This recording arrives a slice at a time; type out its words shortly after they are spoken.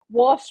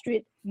Wall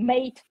Street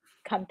made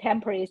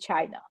contemporary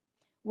China.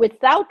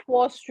 Without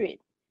Wall Street,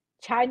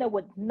 China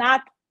would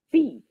not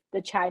be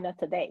the China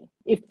today.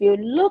 If you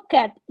look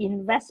at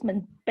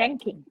investment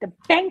banking, the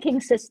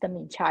banking system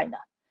in China,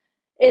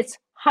 it's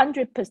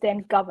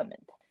 100%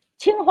 government.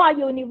 Tsinghua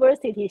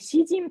University,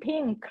 Xi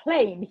Jinping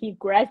claimed he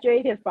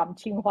graduated from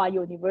Tsinghua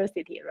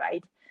University,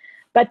 right?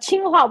 But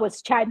Tsinghua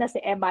was China's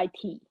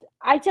MIT.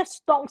 I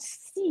just don't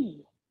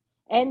see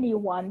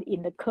anyone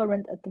in the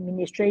current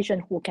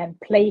administration who can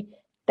play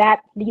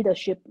that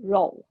leadership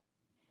role.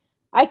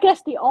 I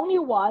guess the only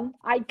one,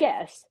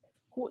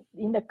 who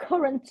in the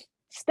current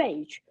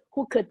stage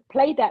who could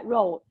play that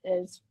role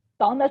is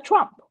Donald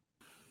Trump.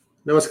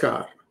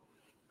 Namaskar.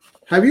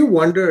 Have you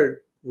wondered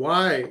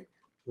why,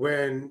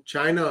 when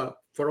China,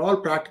 for all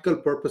practical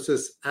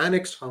purposes,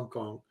 annexed Hong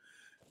Kong,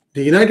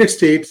 the United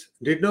States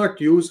did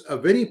not use a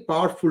very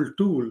powerful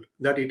tool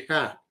that it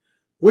had,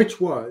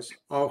 which was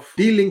of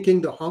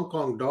delinking the Hong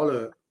Kong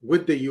dollar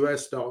with the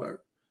US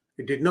dollar?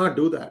 It did not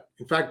do that.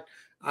 In fact,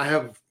 I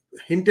have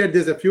hinted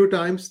this a few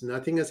times,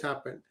 nothing has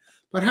happened.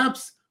 Perhaps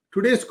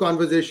today's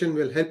conversation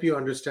will help you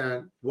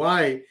understand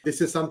why this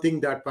is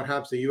something that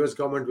perhaps the US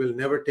government will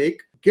never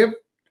take. Give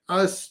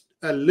us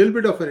a little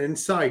bit of an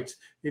insight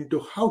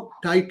into how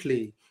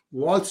tightly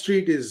Wall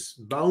Street is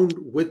bound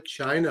with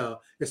China,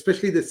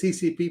 especially the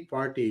CCP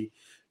party.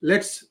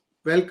 Let's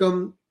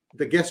welcome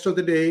the guest of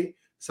the day,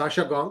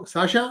 Sasha Gong.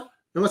 Sasha,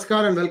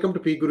 namaskar and welcome to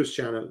P Guru's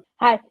channel.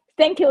 Hi,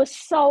 thank you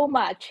so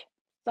much.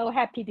 So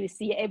happy to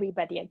see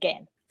everybody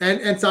again.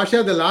 And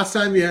Sasha, the last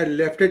time we had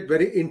left it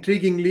very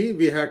intriguingly,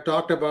 we had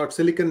talked about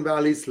Silicon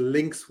Valley's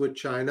links with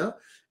China.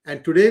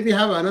 And today we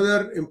have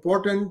another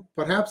important,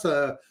 perhaps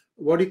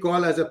what you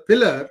call as a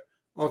pillar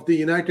of the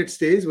United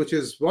States, which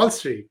is Wall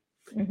Street.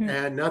 Mm-hmm.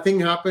 And nothing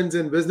happens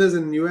in business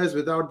in the US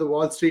without the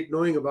Wall Street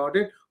knowing about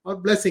it or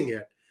blessing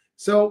it.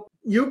 So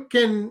you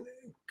can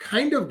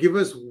kind of give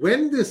us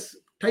when this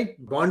tight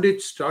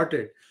bondage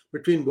started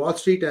between Wall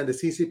Street and the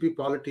CCP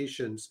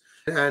politicians,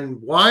 and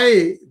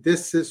why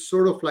this is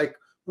sort of like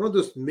one of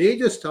those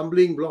major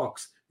stumbling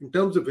blocks in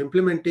terms of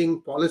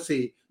implementing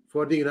policy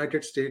for the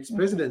United States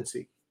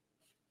presidency.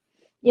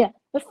 Yeah,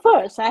 but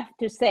first I have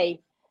to say,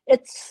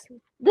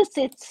 this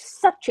is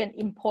such an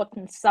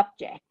important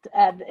subject,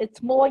 and it's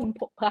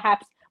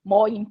perhaps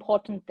more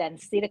important than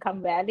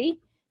Silicon Valley,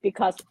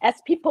 because as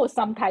people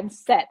sometimes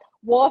said,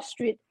 Wall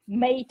Street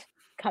made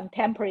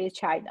contemporary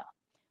China.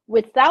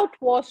 Without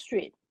Wall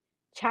Street,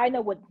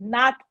 China would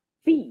not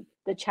be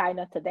the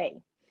China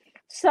today.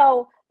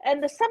 So,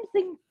 and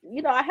something,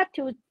 I have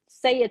to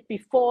say it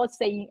before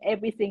saying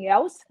everything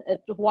else,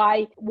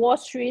 why Wall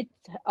Street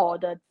or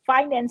the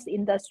finance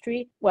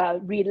industry will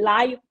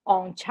rely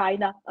on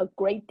China a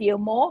great deal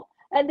more,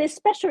 and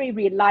especially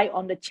rely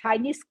on the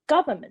Chinese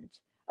government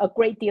a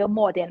great deal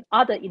more than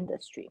other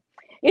industry.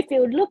 If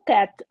you look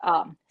at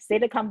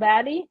Silicon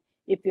Valley,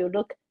 if you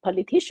look,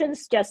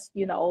 politicians just,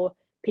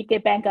 piggy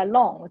bank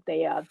along,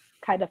 they are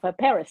kind of a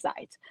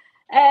parasite.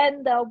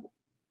 And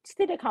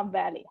Silicon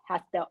Valley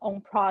has their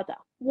own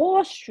product.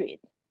 Wall Street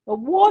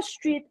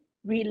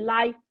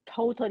rely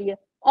totally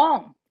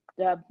on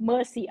the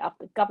mercy of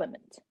the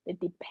government. They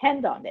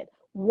depend on it.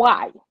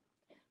 Why?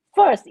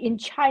 First, in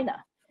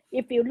China,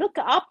 if you look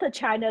after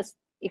China's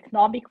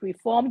economic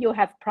reform, you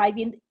have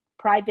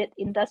private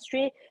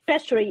industry,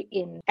 especially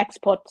in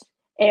export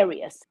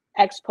areas,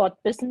 export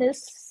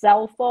business,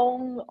 cell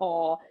phone,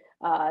 or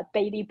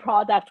daily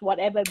product,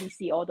 whatever we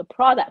see, all the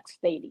products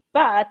daily.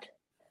 But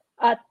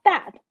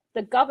that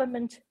the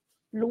government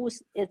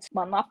lose its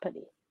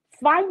monopoly.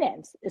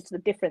 Finance is a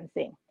different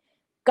thing.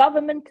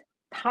 Government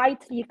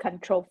tightly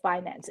control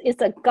finance.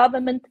 It's a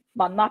government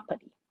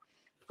monopoly.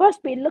 First,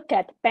 we look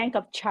at Bank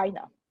of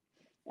China.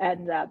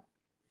 And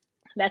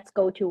let's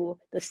go to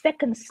the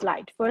second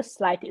slide. First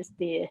slide is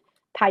the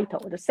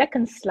title. The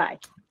second slide,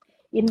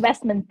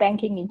 investment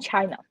banking in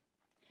China.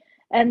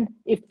 And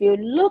if you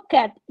look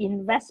at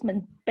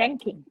investment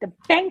banking, the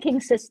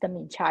banking system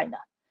in China,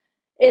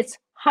 it's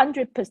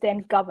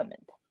 100%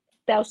 government.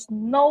 There's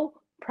no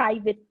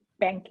private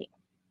banking.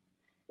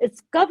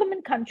 It's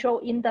government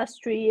controlled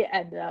industry,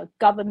 and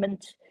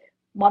government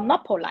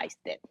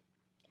monopolized it.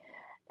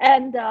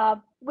 And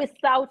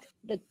without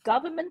the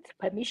government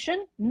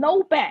permission,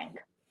 no bank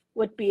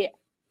would be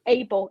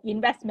able,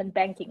 investment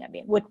banking,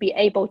 would be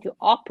able to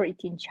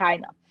operate in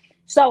China.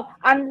 So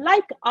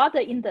unlike other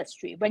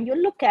industry, when you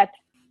look at,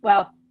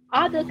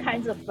 other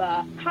kinds of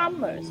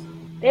commerce,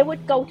 they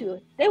would go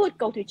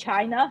to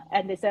China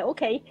and they say,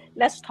 okay,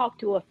 let's talk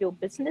to a few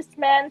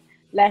businessmen,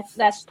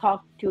 let's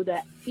talk to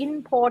the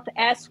import,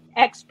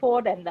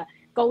 export, and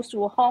go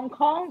through Hong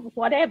Kong,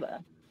 whatever,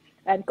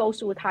 and go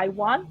through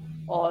Taiwan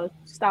or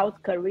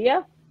South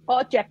Korea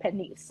or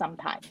Japanese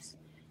sometimes.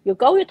 You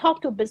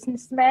talk to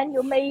businessmen,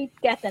 you may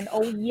get an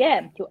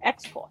OEM to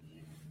export.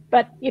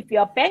 But if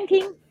you're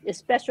banking,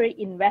 especially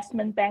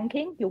investment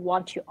banking, you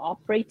want to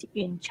operate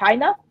in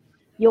China,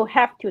 you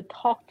have to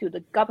talk to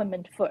the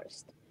government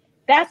first.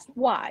 That's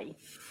why,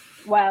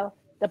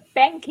 the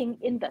banking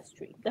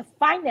industry, the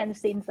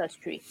finance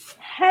industry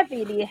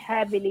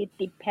heavily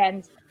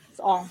depends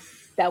on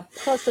their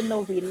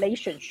personal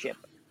relationship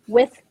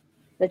with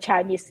the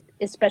Chinese,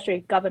 especially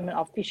government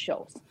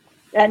officials.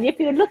 And if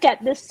you look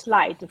at this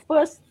slide,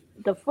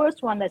 the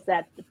first one is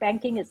that the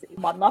banking is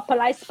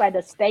monopolized by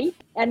the state.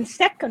 And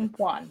second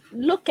one,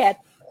 look at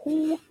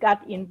who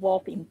got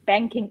involved in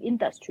banking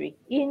industry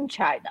in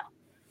China.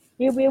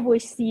 Here we will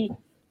see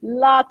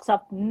lots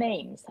of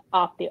names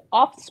of the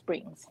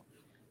offsprings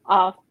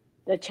of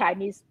the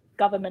Chinese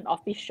government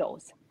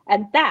officials.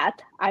 And that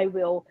I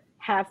will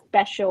have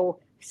special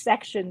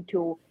section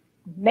to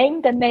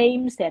name the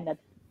names and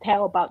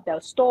tell about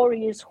their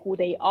stories, who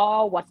they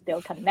are, what's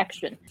their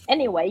connection.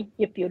 Anyway,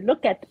 if you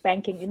look at the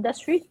banking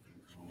industry,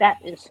 that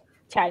is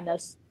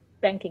China's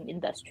banking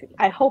industry.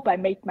 I hope I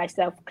made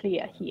myself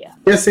clear here.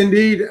 Yes,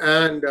 indeed.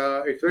 And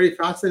it's very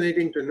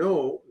fascinating to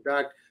know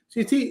that, so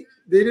you see,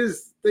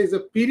 there's a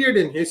period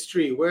in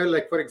history where,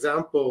 like, for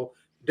example,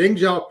 Deng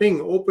Xiaoping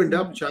opened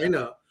up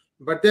China,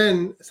 but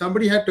then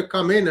somebody had to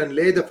come in and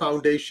lay the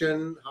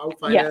foundation, how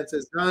finance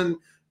is done,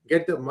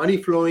 get the money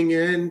flowing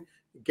in,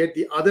 get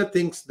the other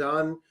things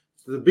done.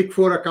 So the big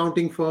four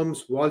accounting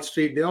firms, Wall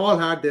Street, they all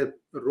had their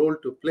role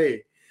to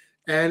play.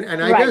 And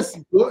I guess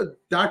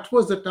that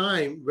was the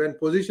time when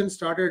positions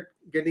started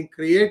getting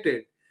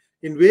created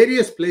in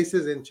various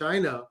places in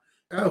China.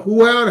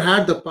 Whoever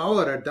had the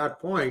power at that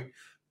point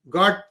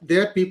got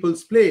their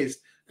people's place.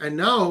 And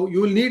now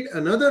you will need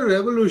another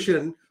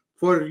revolution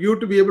for you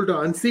to be able to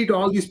unseat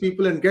all these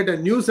people and get a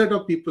new set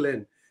of people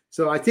in.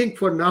 So I think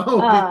for now,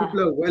 these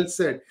people are well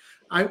said.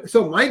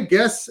 So my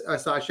guess,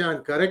 Sasha,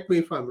 and correct me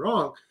if I'm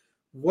wrong,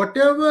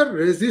 whatever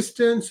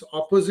resistance,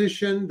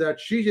 opposition that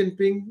Xi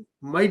Jinping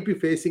might be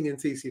facing in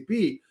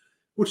CCP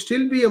would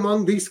still be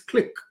among these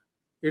clique.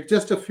 It's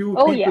just a few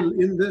people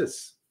in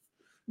this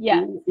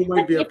who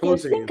might be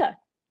opposing him.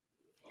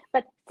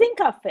 But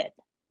think of it.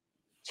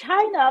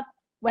 China,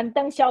 when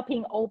Deng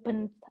Xiaoping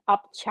opened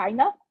up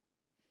China,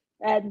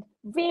 and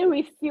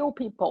very few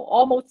people,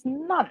 almost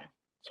none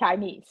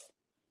Chinese,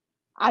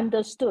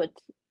 understood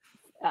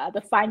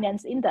the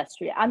finance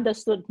industry,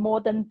 understood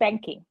modern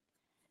banking.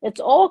 It's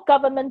all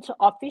government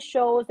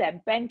officials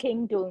and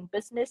banking doing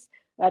business,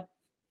 but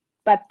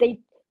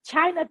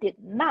China did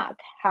not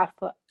have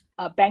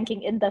a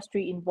banking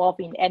industry involved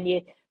in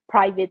any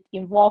private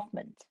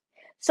involvement.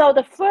 So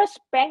the first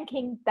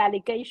banking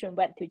delegation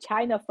went to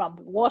China from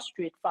Wall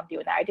Street, from the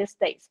United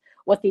States,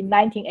 was in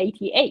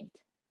 1988.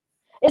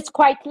 It's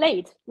quite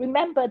late.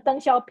 Remember,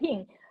 Deng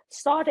Xiaoping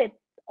started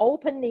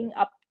opening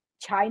up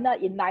China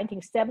in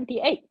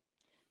 1978.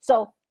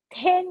 So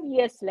 10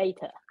 years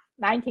later,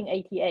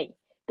 1988,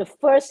 the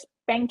first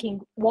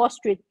banking Wall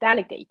Street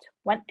delegate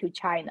went to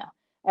China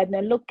and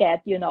then look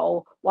at,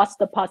 what's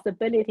the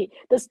possibility.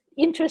 The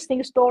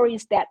interesting story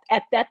is that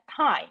at that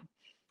time,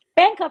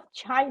 Bank of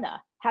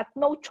China had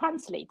no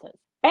translators.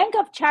 Bank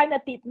of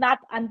China did not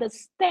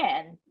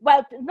understand,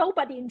 well,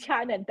 nobody in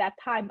China at that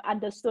time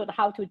understood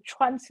how to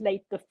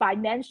translate the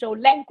financial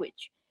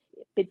language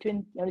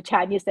between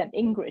Chinese and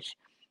English.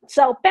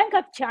 So Bank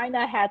of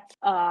China had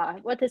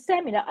a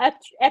seminar,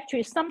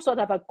 actually some sort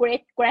of a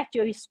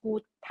graduate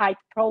school type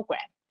program.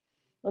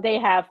 They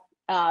have,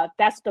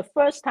 that's the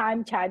first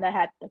time China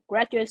had the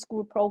graduate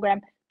school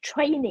program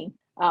training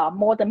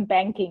modern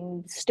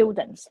banking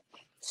students.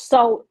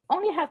 So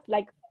only have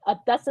like a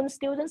dozen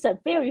students and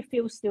very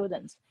few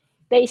students.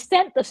 They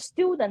sent the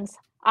students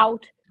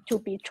out to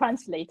be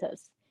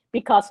translators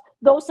because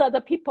those are the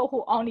people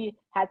who only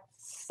had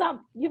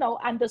some,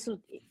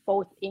 understood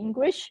both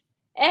English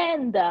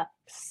and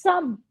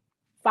some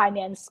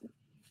finance,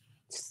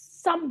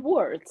 some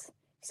words,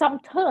 some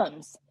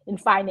terms in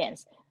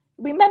finance.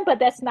 Remember,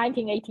 that's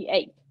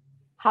 1988.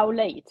 How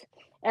late?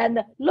 And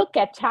look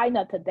at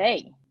China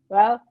today.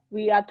 Well,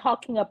 we are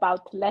talking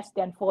about less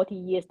than 40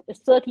 years,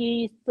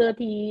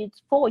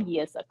 34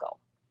 years ago.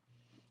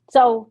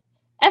 So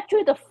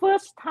actually the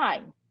first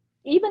time,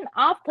 even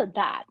after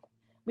that,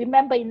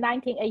 remember in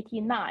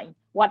 1989,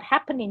 what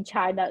happened in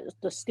China is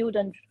the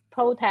student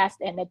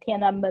protest and the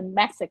Tiananmen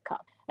massacre.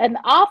 And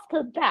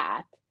after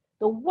that,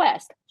 the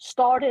West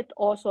started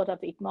all sort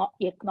of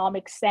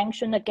economic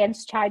sanction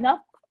against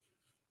China.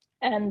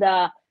 And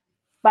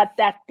but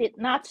that did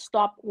not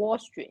stop Wall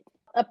Street.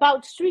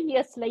 About 3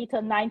 years later,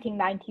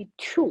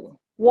 1992,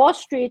 Wall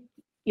Street,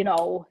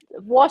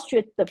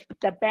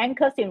 the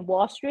bankers in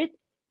Wall Streat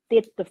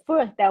did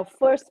their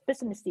first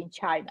business in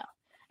China.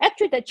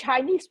 Actually, the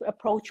Chinese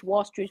approached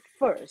Wall Street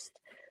first.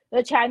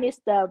 The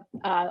Chinese, the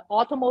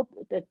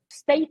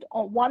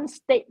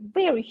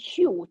very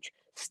huge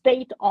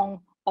state-owned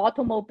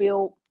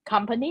automobile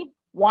company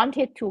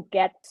wanted to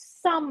get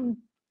some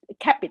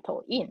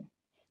capital in.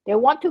 They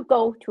want to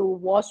go to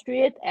Wall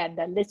Street and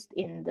list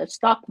in the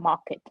stock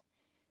market.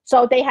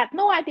 So they had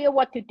no idea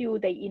what to do.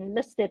 They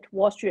enlisted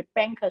Wall Street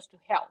bankers to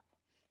help.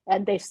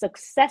 And they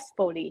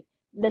successfully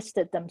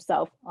listed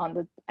themselves on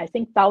the, I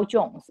think, Dow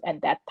Jones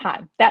at that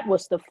time. That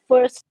was the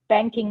first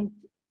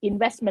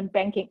investment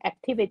banking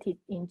activity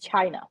in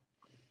China.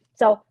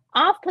 So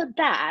after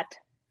that,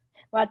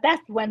 well,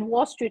 that's when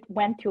Wall Street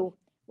went to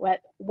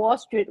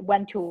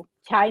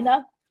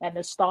China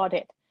and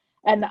started.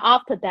 And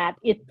after that,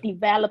 it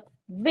developed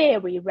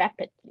very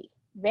rapidly,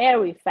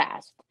 very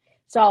fast.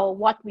 So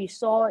what we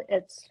saw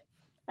is,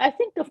 I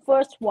think the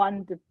first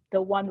one,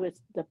 the one with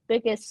the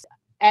biggest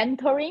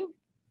entering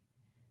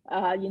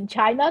in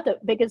China, the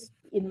biggest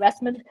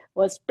investment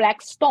was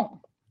Blackstone.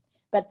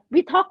 But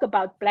we talk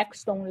about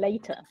Blackstone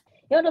later.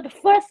 The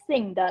first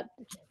thing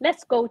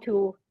let's go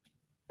to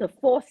the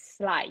fourth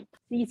slide,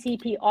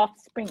 CCP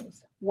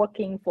offsprings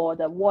working for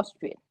the Wall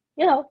Street.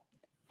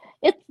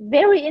 It's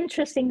very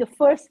interesting. The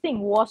first thing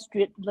Wall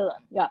Street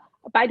learned. Yeah.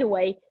 By the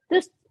way,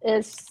 this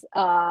is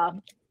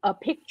a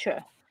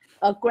picture,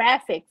 a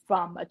graphic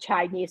from a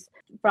Chinese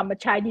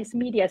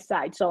media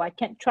site. So I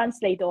can't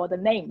translate all the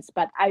names,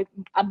 but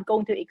I'm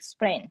going to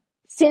explain.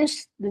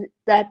 Since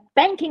the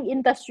banking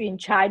industry in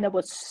China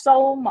was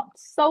so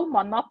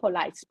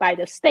monopolized by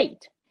the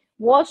state,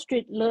 Wall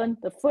Street learned,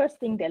 the first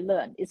thing they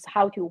learned is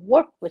how to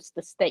work with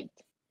the state.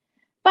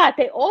 But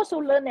they also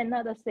learned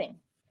another thing.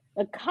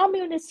 The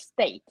communist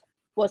state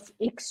was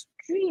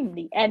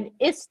extremely, and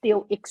is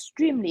still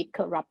extremely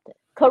corrupted.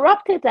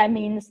 Corrupted, that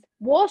means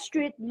Wall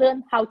Street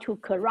learned how to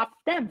corrupt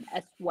them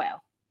as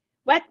well.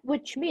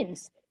 Which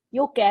means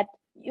you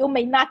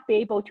may not be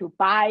able to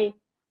buy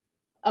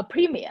a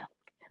premier,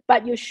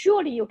 but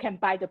you can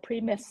buy the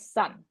premier's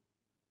son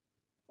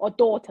or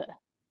daughter.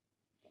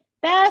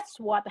 That's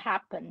what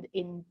happened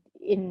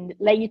in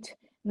late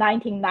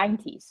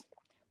 1990s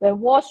when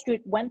Wall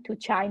Street went to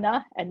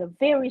China, and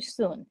very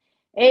soon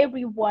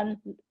everyone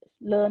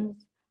learned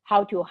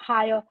how to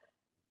hire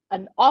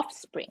an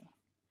offspring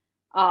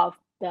of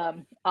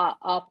the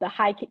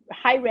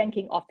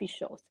high-ranking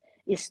officials,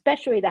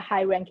 especially the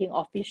high-ranking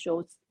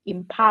officials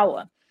in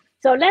power.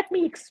 So let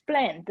me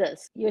explain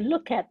this. You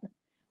look at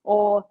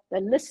all the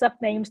list of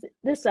names.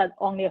 These are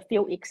only a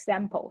few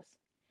examples.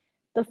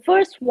 The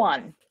first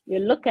one, you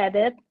look at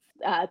it,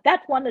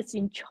 that one is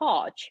in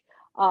charge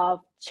of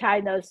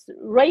China's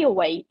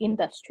railway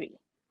industry,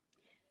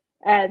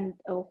 and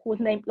whose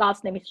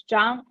last name is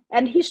Zhang,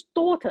 and his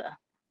daughter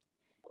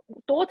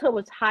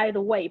was hired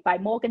away by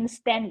Morgan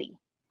Stanley.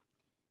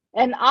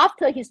 And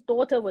after his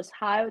daughter was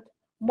hired,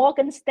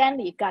 Morgan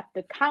Stanley got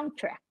the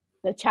contract,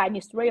 the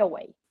Chinese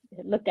railway.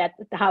 Look at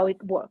how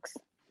it works.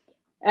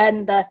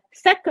 And the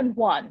second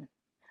one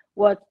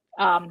was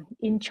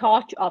in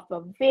charge of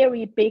a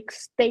very big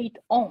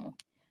state-owned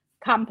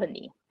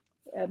company,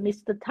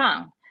 Mr.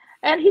 Tang.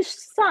 And his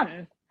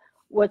son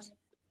was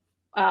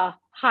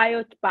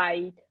hired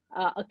by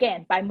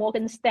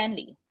Morgan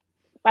Stanley.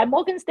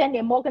 Morgan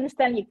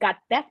Stanley got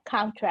that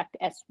contract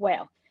as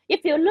well.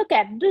 If you look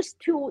at these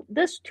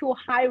two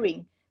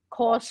hiring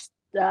caused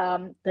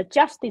the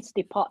Justice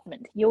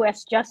Department,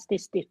 U.S.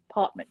 Justice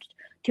Department,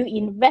 to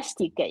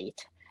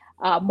investigate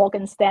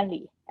Morgan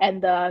Stanley,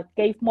 and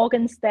gave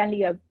Morgan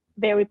Stanley a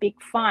very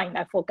big fine.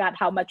 I forgot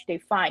how much they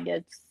fined.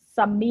 It's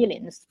some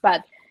millions,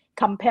 but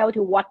compared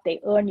to what they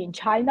earn in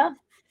China,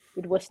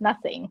 it was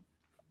nothing.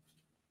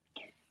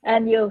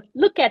 And you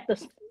look at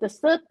the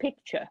third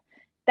picture,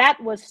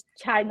 that was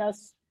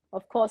China's,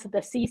 of course, the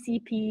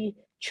CCP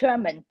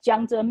chairman,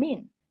 Jiang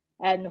Zemin,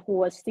 and who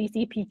was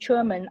CCP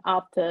chairman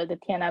after the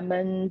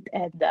Tiananmen,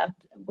 and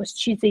was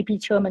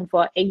CCP chairman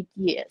for 8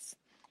 years.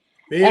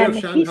 Mayor of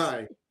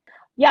Shanghai.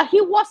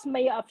 He was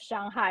mayor of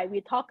Shanghai.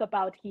 We talk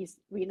about his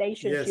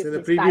relationship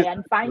with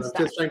Dianne Feinstein.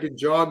 I'm just trying to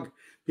jog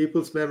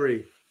people's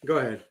memory. Go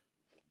ahead.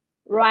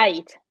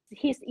 Right.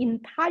 His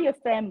entire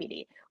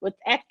family would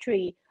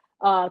actually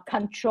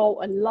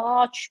control a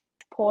large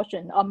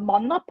portion, a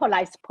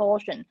monopolized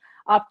portion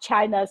of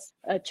China's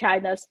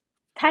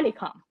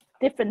telecom,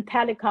 different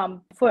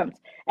telecom firms.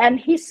 And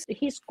his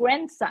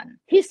grandson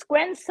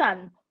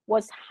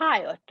was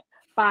hired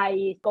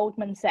by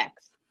Goldman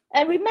Sachs.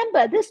 And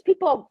remember, these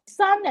people,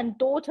 son and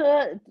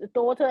daughter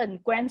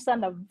and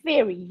grandson, are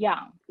very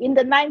young. In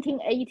the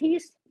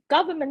 1980s,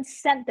 government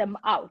sent them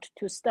out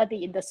to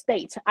study in the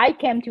States. I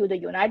came to the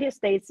United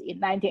States in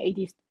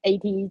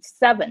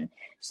 1987.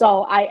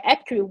 So I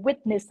actually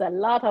witnessed a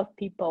lot of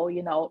people,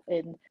 in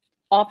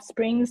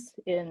offsprings,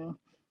 in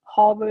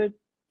Harvard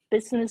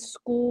Business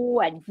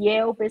School and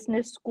Yale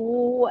Business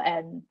School,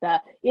 and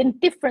in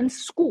different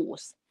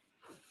schools.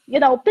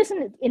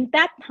 Business in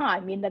that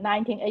time, in the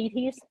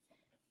 1980s,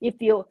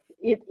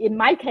 in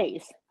my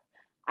case,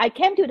 I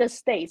came to the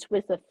States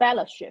with a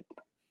fellowship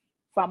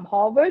from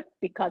Harvard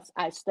because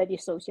I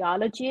studied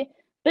sociology.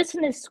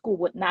 Business school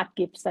would not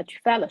give such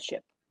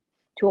fellowship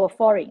to a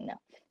foreigner.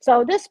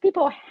 So these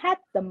people had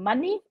the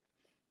money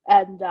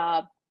and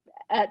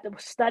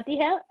study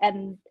here,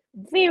 and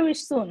very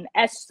soon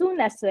as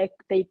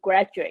they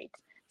graduate,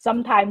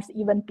 sometimes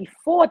even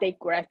before they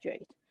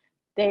graduate,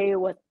 they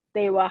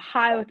were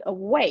hired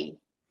away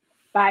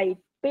by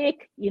big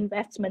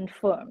investment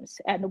firms.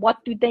 And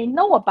what do they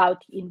know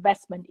about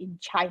investment in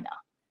China?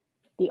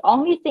 The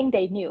only thing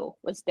they knew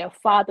was their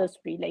father's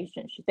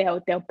relationship,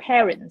 their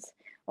parents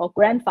or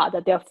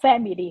grandfather, their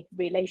family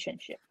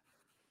relationship.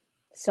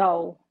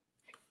 So,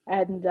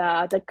 and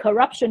the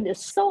corruption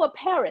is so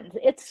apparent.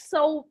 It's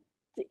so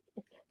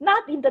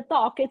not in the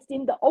dark, it's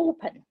in the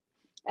open.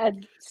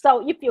 And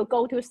so if you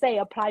go to say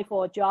apply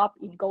for a job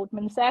in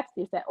Goldman Sachs,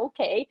 you say,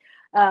 okay,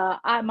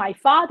 my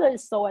father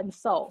is so and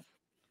so.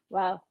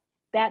 Well,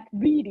 that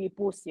really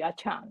boosts your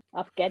chance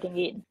of getting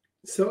in.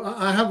 So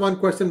I have one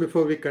question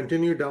before we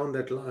continue down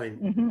that line.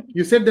 Mm-hmm.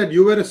 You said that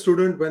you were a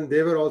student when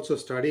they were also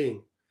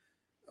studying.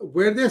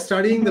 Were they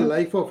studying the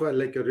life of a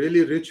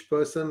really rich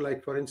person?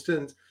 Like, for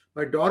instance,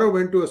 my daughter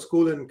went to a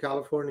school in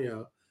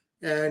California,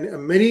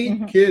 and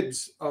many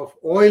kids of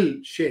oil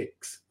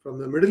sheikhs from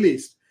the Middle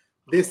East,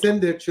 they sent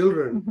their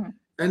children,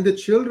 and the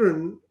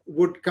children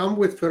would come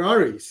with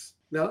Ferraris.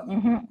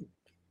 Now,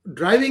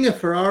 driving a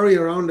Ferrari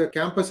around a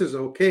campus is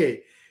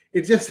okay.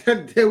 It's just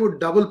that they would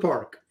double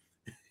park.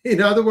 In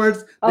other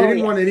words, they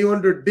didn't want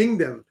anyone to ding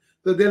them.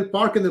 So they'll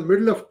park in the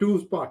middle of two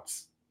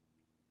spots.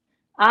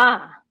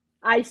 Ah,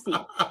 I see.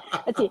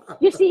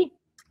 You see,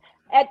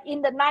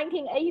 in the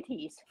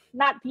 1980s,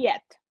 not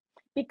yet.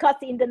 Because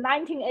in the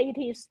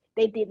 1980s,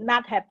 they did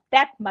not have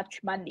that much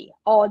money,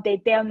 or they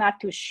dare not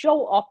to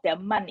show off their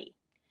money.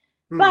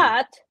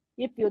 But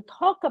if you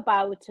talk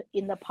about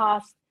in the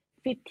past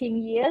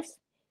 15 years,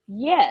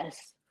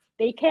 yes,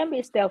 they came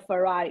with their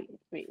Ferraris.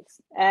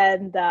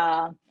 And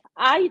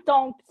I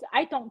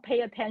don't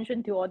pay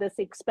attention to all these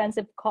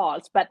expensive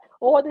cars, but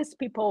all these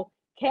people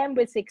came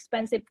with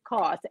expensive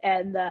cars.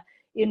 And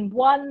in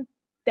one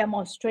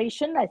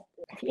demonstration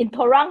in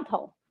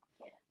Toronto,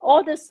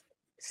 all this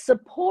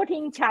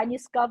supporting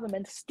Chinese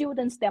government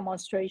students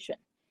demonstration,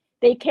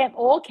 they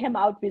all came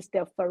out with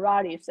their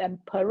Ferraris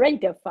and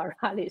paraded their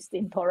Ferraris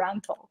in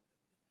Toronto.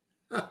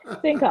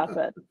 Think of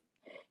it.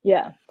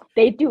 Yeah,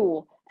 they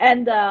do.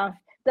 And I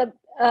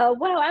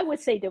would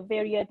say the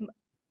very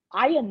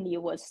irony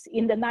was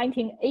in the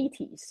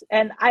 1980s,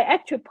 and I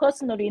actually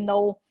personally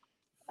know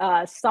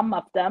some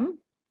of them.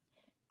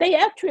 They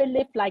actually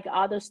live like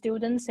other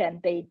students,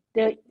 and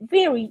they're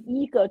very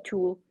eager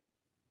to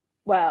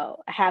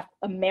have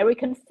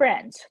American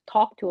friends,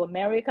 talk to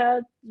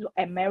Americans,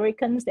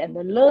 and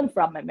learn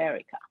from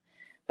America.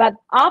 But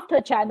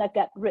after China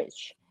got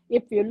rich,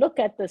 if you look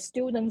at the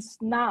students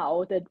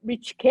now, the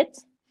rich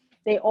kids,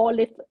 they all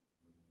live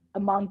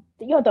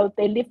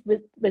they live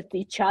with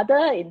each other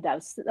in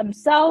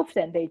themselves,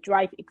 and they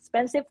drive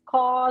expensive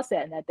cars,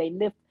 and they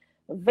live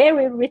a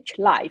very rich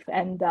life.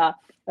 And a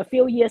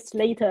few years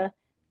later,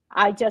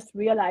 I just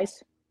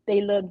realized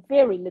they learn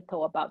very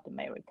little about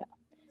America.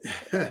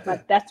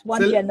 But that's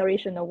one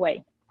generation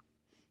away.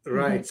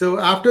 Right. So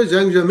after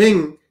Jiang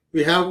Zemin,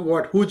 we have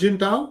what? Hu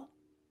Jintao?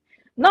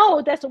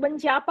 No, that's Wen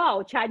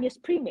Jiabao, Chinese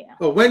premier.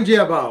 Oh, Wen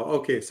Jiabao.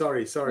 Okay,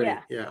 sorry.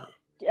 Yeah.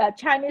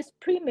 Chinese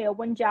premier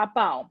Wen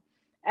Jiabao,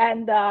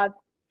 and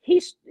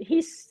his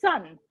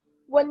son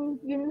Wen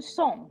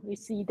Yunsong, we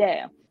see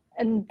there,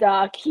 and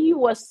he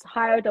was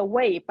hired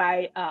away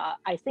by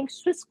I think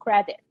Swiss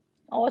Credit,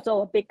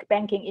 also a big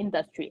banking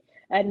industry,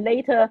 and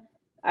later.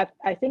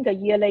 I think a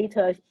year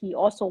later, he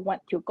also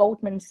went to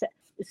Goldman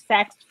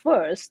Sachs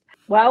first.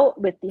 Well,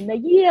 within a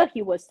year,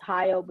 he was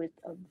hired with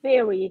a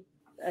very,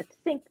 I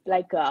think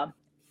like a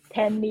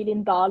 $10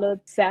 million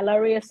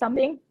salary or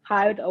something,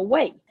 hired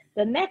away.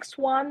 The next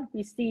one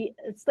we see,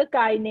 it's the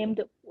guy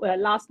named,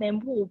 last name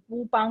Wu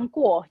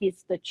Bangguo.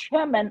 He's the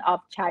chairman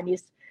of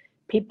Chinese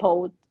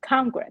People's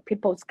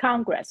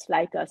Congress,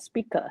 like a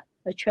speaker,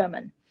 a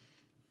chairman.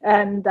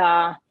 And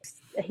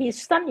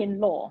his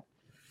son-in-law,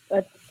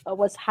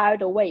 was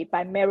hired away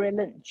by Merrill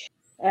Lynch.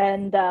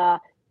 And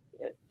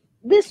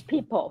these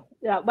people,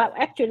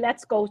 actually,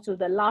 let's go to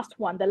the last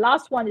one. The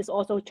last one is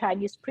also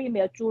Chinese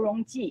Premier Zhu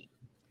Rongji.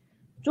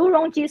 Zhu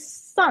Rongji's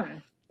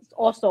son is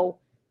also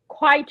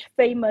quite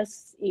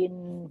famous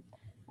in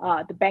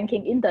the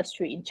banking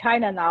industry in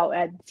China now.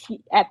 And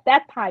at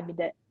that time, in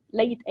the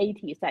late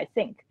 80s, I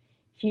think,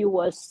 he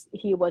was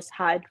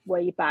hired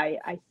away by,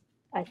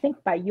 I think,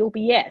 by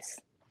UBS.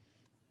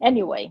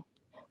 Anyway,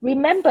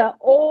 remember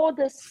all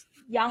these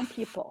young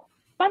people,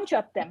 bunch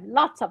of them,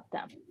 lots of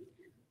them.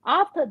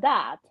 After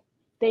that,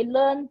 they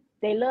learn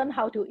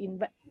how to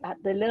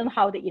they learn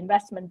how the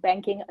investment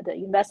banking, the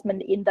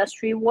investment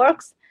industry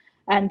works,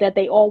 and that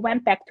they all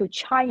went back to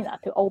China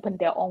to open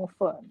their own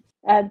firms.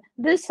 And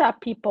these are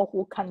people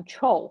who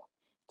control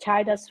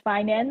China's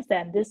finance,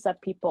 and these are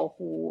people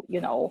who,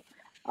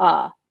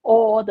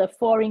 all the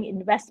foreign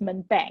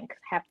investment banks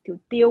have to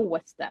deal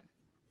with them.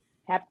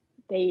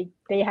 They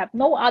have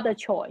no other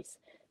choice.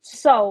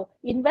 So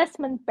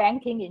investment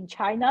banking in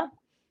China,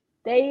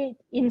 they,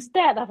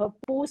 instead of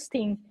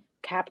boosting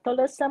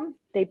capitalism,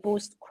 they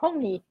boost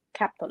crony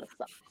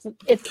capitalism. So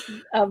it's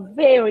a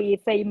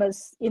very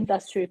famous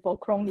industry for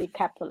crony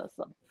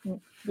capitalism.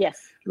 Yes.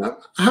 Now,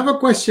 I have a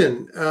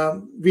question.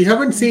 We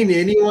haven't seen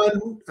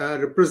anyone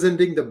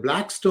representing the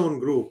Blackstone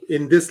Group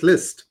in this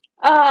list.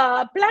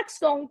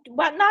 Blackstone,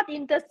 but not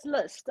in this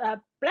list.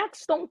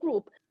 Blackstone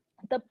Group,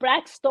 the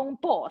Blackstone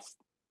boss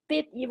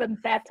did even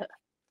better.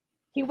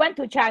 He went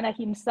to China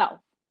himself.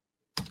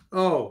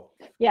 Oh.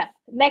 Yeah.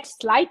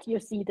 Next slide, you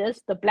see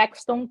this, the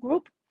Blackstone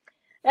Group.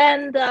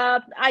 And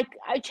I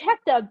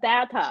checked the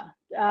data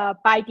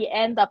by the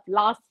end of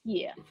last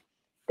year.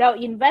 Their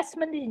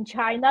investment in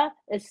China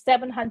is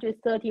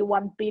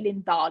 $731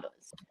 billion.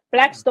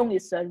 Blackstone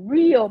is a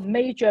real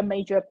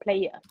major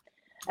player.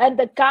 And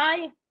the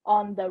guy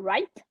on the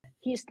right,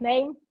 his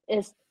name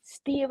is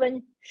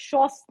Steven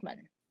Schwarzman.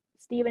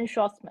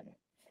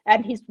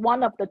 And he's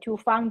one of the two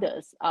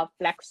founders of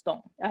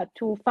Blackstone,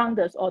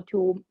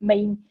 two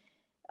main.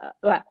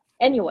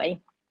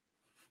 Anyway,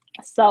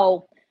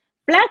 so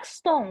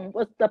Blackstone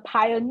was the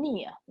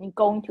pioneer in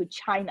going to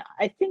China.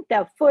 I think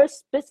their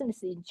first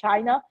business in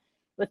China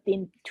was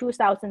in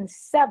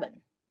 2007.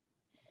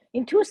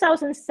 In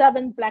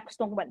 2007,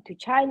 Blackstone went to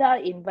China,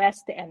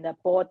 invested and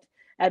bought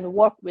and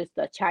worked with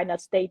the China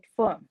state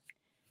firm.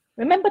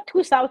 Remember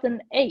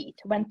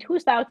 2008, when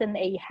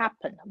 2008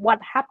 happened, what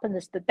happened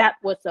is that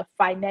was a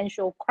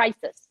financial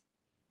crisis,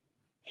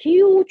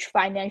 huge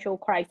financial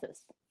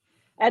crisis.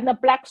 And the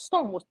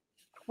Blackstone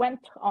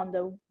went on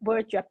the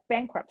verge of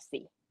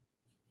bankruptcy.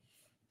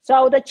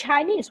 So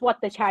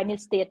what the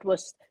Chinese did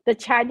was the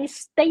Chinese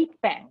state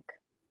bank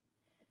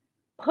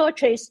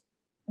purchased,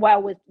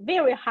 with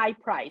very high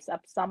price of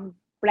some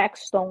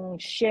Blackstone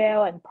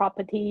share and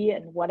property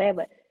and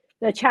whatever.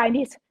 The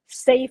Chinese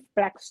saved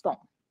Blackstone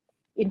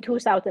in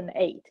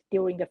 2008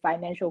 during the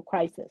financial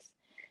crisis.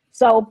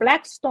 So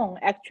Blackstone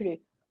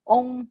actually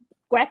owed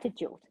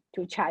gratitude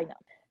to China.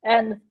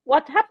 And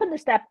what happened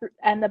is that,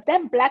 and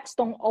then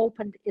Blackstone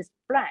opened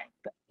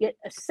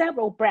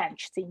several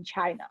branches in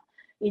China,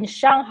 in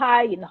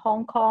Shanghai, in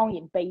Hong Kong,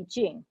 in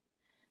Beijing.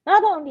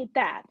 Not only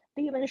that,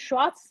 Steven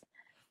Schwartz,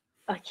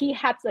 he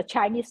has a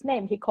Chinese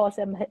name. He calls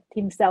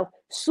himself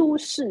Su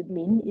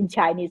Shimin in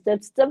Chinese.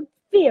 That's a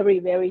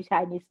very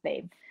Chinese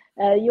name.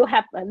 You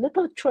have a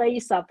little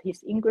trace of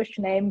his English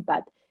name,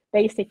 but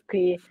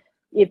basically,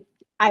 if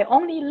I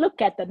only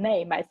look at the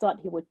name, I thought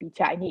he would be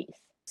Chinese.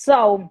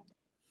 So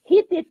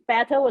he did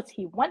better was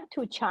he went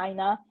to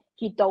China.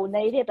 He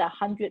donated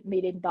 $100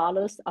 million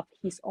of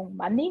his own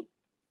money.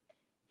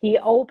 He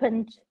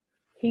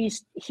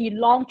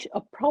launched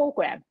a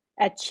program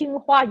at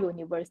Tsinghua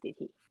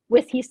University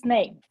with his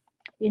name.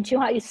 In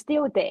Tsinghua, is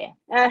still there.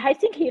 I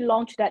think he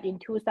launched that in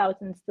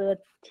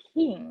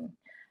 2013.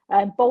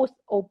 And both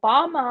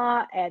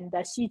Obama and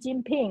Xi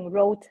Jinping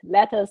wrote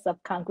letters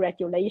of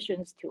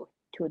congratulations to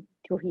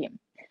him.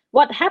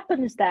 What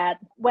happened is that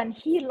when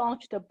he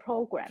launched the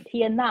program,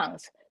 he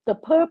announced the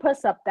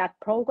purpose of that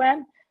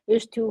program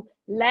is to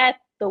let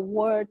the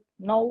world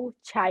know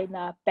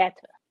China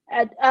better.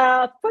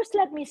 First,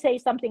 let me say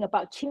something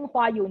about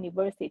Tsinghua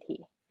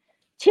University.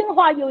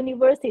 Tsinghua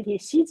University,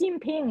 Xi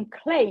Jinping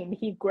claimed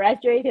he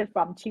graduated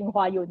from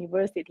Tsinghua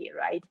University,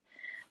 right?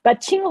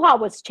 But Tsinghua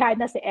was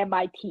China's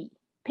MIT.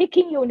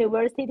 Peking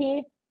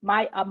University,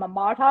 my alma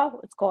mater,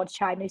 it's called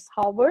Chinese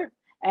Harvard,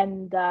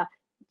 and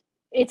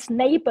its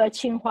neighbor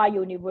Tsinghua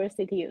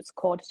University is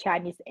called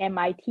Chinese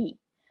MIT.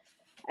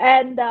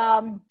 And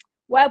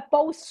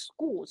both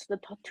schools, the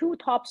two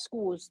top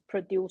schools,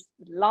 produce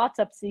lots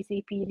of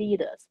CCP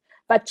leaders,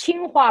 but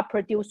Tsinghua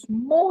produced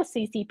more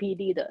CCP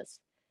leaders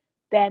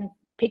than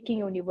Peking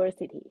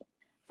University.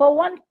 For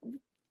one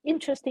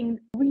interesting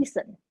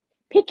reason,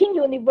 Peking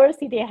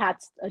University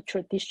has a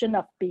tradition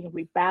of being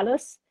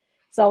rebellious.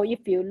 So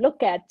if you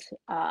look at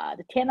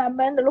the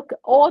Tiananmen, look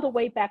all the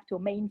way back to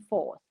May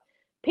 4th,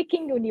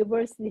 Peking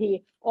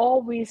University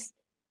always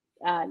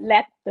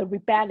led the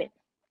rebellion.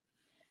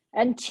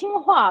 And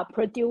Tsinghua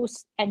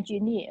produced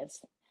engineers.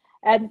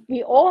 And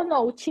we all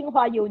know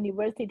Tsinghua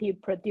University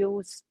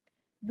produced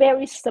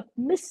very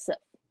submissive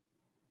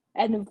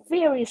and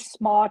very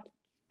smart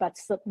but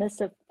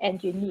submissive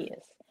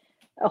engineers.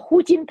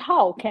 Hu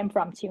Jintao came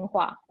from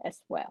Tsinghua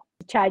as well,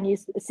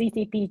 Chinese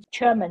CCP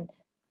chairman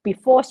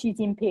before Xi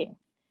Jinping.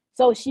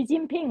 So Xi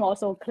Jinping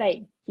also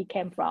claimed he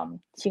came from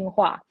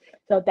Tsinghua.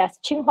 So that's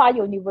Tsinghua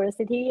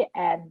University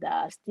and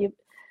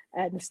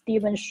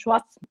Steven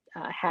Schwartz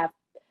have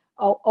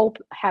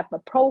a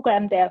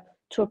program there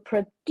to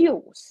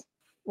produce,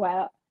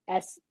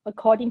 as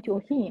according to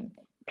him,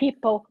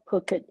 people who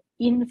could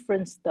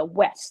influence the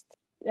West.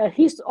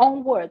 His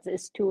own words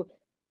is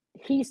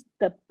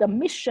the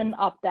mission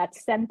of that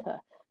center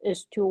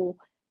is to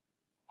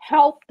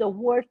help the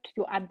world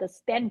to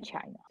understand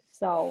China.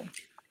 So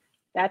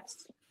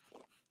that's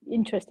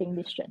interesting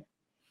mission.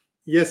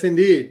 Yes,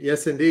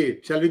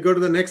 indeed. Shall we go to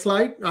the next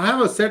slide? I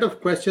have a set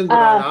of questions, but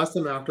I'll ask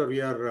them after we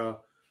are.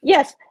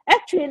 Yes,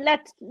 actually,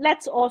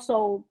 let's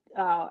also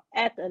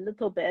add a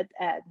little bit.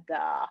 And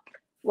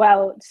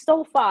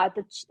so far,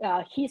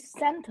 his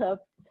center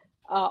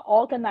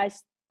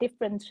organized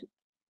different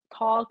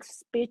talks,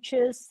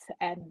 speeches,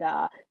 and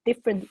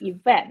different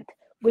events,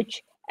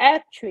 which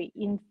actually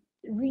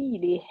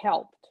really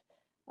helped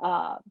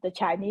the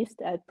Chinese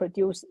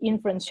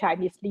influence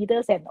Chinese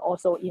leaders and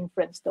also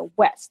influence the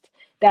West.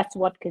 That's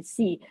what we can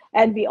see.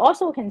 And we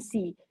also can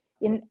see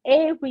in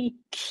every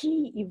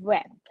key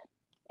event,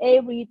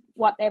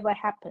 whatever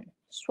happened,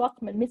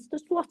 Mr.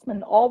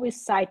 Schwarzman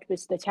always side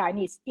with the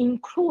Chinese,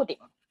 including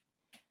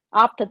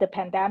after the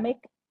pandemic,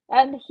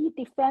 and he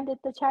defended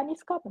the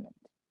Chinese government,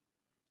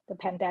 the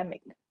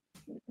pandemic.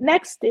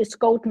 Next is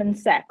Goldman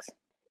Sachs.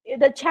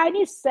 The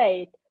Chinese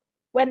say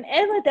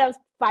whenever there's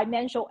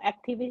financial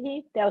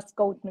activity, there's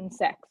Goldman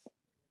Sachs.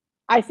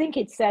 I think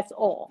it says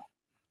all.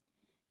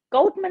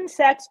 Goldman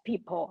Sachs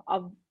people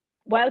are,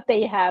 well,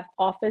 they have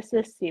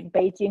offices in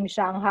Beijing,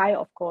 Shanghai,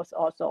 of course,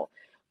 also.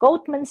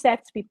 Goldman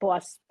Sachs people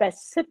are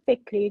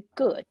specifically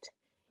good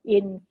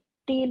in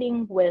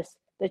dealing with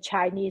the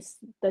Chinese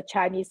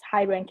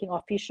high-ranking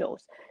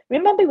officials.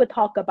 Remember, we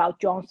talked about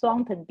John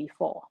Thornton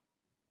before.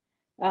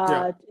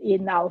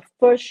 In our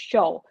first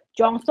show,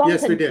 John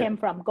Thornton came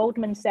from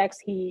Goldman Sachs.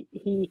 He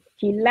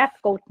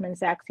left Goldman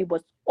Sachs. He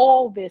was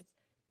always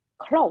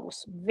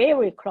close,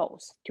 very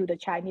close to the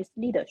Chinese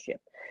leadership.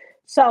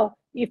 So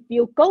if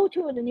you go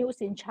to the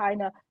news in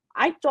China,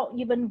 I don't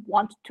even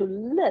want to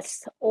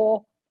list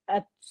or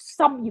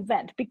some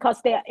event because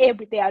they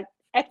are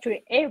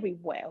actually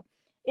everywhere.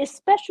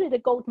 Especially the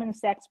Goldman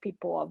Sachs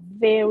people are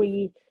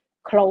very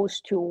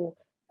close to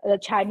the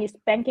Chinese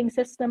banking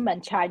system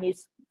and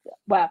Chinese.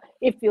 Well,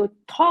 if you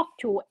talk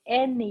to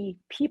any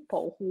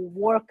people who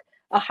work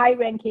a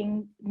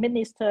high-ranking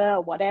minister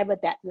or whatever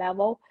that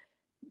level,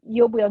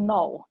 you will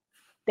know.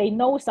 They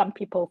know some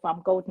people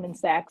from Goldman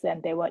Sachs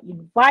and they were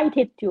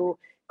invited to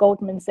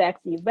Goldman Sachs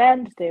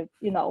events,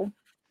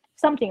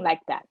 something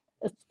like that.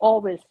 It's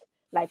always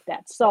like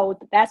that. So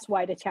that's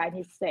why the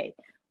Chinese say,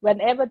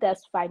 whenever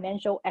there's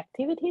financial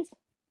activities,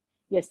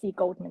 you see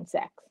Goldman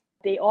Sachs.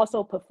 They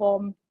also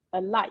perform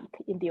alike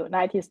in the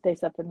United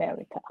States of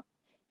America.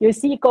 You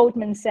see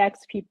Goldman Sachs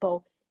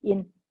people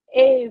in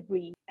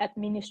every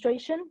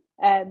administration,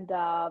 and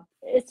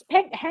it's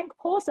Hank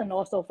Paulson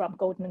also from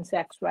Goldman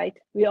Sachs, right?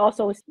 We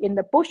also in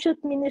the Bush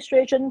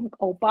administration,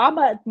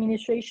 Obama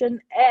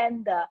administration,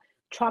 and the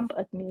Trump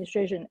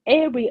administration,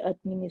 every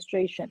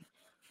administration,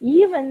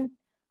 even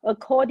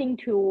according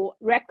to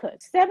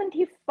records,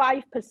 75%,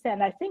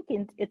 I think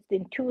it's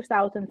in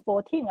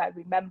 2014, I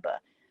remember,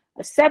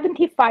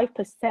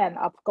 75%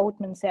 of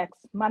Goldman Sachs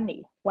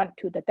money went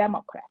to the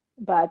Democrats,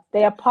 but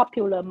they are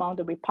popular among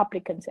the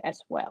Republicans as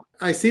well.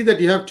 I see that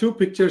you have two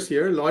pictures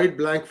here, Lloyd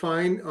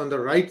Blankfein on the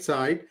right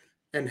side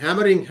and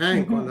Hammering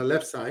Hank on the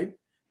left side.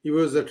 He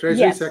was the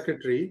Treasury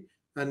Secretary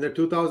and the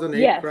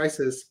 2008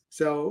 crisis.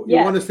 So you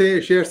want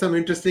to share some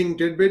interesting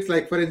tidbits?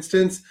 Like, for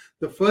instance,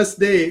 the first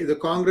day the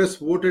Congress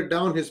voted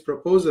down his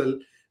proposal,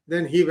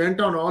 then he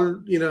went on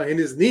all, in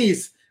his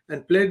knees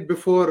and pled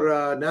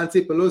before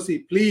Nancy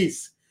Pelosi,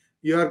 please,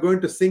 you are going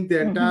to sink the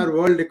entire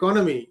world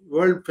economy,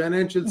 world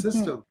financial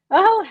system.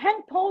 Oh,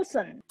 Hank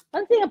Paulson.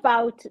 One thing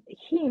about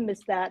him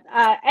is that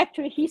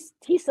actually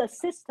his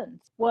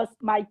assistant was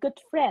my good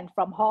friend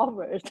from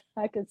Harvard,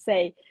 I could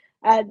say.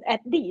 And at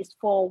least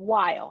for a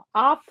while,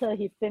 after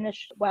he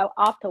finished,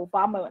 after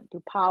Obama went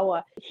to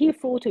power, he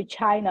flew to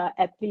China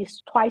at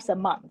least twice a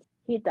month.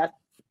 He does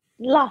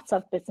lots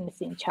of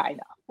business in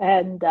China.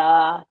 And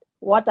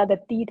what are the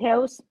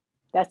details?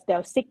 That's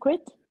their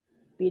secret.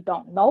 We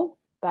don't know,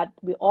 but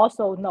we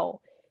also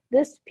know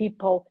these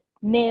people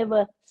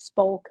never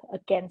spoke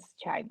against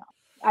China.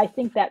 I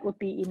think that would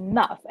be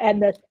enough.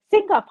 And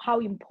think of how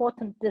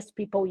important these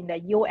people in the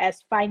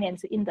U.S.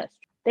 finance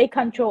industry, they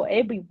control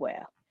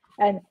everywhere.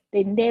 And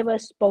they never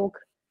spoke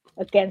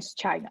against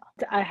China.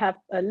 I have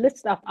a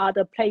list of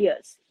other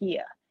players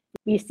here.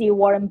 We see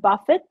Warren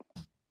Buffett.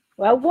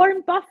 Well,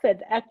 Warren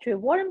Buffett, at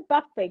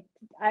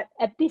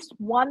least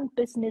one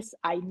business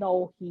I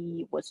know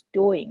he was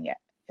doing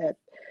it.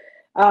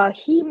 I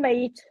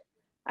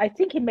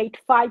think he made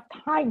 5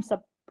 times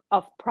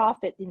of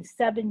profit in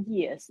 7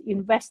 years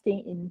investing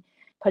in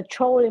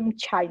petroleum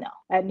China,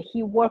 and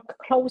he worked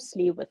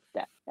closely with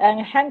them.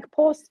 And Hank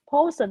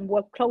Paulson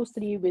worked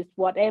closely with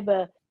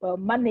whatever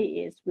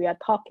money is. We are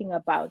talking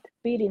about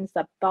billions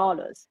of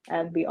dollars.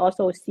 And we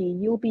also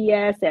see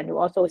UBS, and we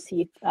also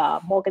see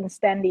Morgan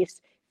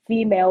Stanley's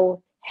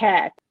female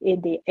head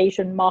in the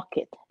Asian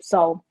market.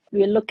 So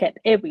we look at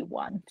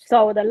everyone.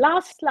 So the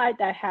last slide,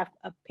 I have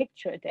a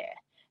picture there,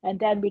 and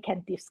then we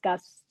can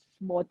discuss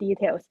more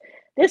details.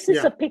 This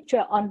is a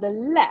picture on the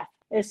left.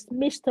 It's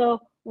Mr.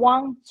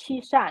 Wang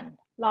Qishan,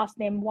 last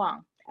name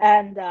Wang.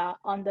 And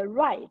on the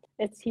right,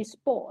 it's his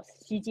boss,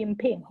 Xi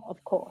Jinping,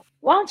 of course.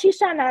 Wang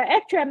Qishan,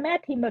 I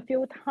met him a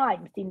few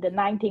times in the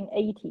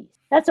 1980s.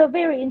 That's a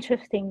very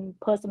interesting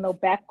personal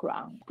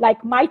background.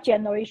 Like my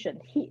generation,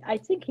 I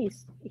think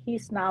he's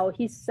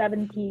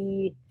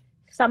 70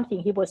 something.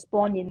 He was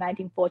born in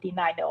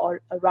 1949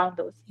 or around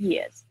those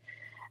years.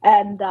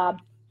 And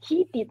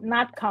he did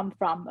not come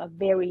from a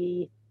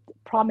very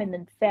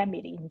prominent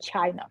family in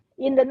China.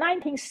 In the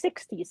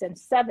 1960s and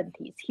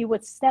 70s, he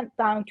was sent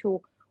down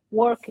to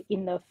work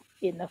in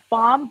a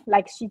farm,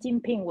 like Xi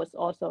Jinping was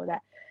also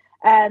that.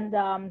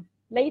 And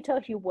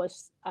later he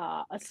was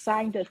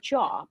assigned a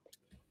job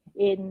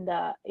in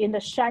the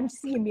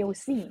Shanxi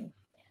Museum.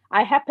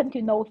 I happen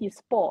to know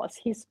his boss.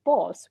 His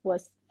boss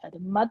was the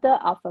mother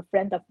of a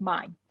friend of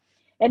mine.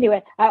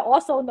 Anyway, I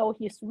also know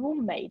his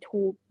roommate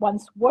who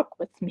once worked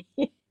with me.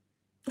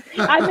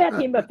 I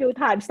met him a few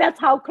times. That's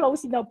how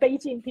close,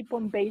 Beijing, people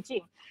in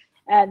Beijing.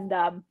 And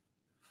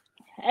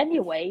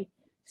anyway,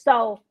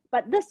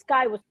 but this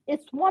guy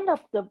it's one of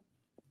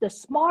the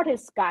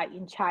smartest guy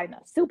in China,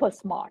 super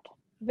smart.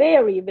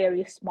 very,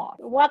 very smart.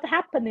 What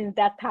happened in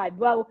that time?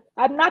 Well,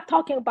 I'm not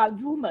talking about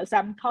rumors.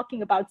 I'm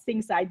talking about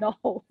things I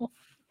know.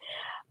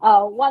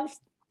 Once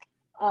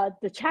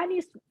the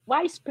Chinese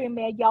Vice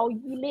Premier Yao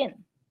Yilin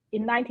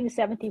in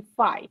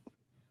 1975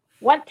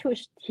 went to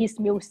his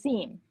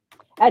museum,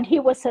 and he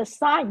was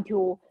assigned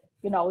to,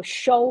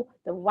 show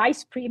the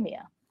Vice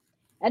Premier.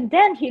 And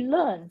then he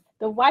learned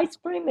the Vice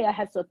Premier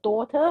has a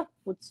daughter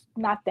who's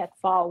not that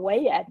far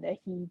away, and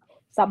he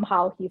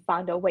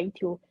found a way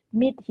to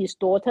meet his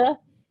daughter.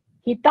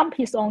 He dumped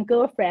his own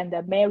girlfriend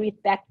and married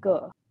that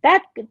girl.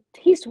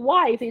 His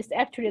wife is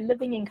actually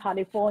living in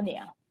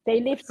California. They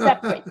live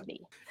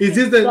separately. Is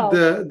this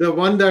the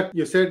one that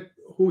you said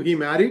who he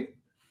married?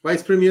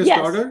 Vice Premier's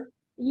daughter?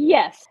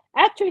 Yes.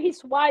 Actually,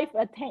 his wife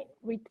attained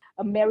with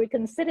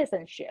American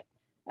citizenship.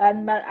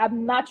 And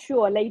I'm not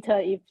sure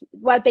later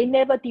they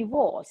never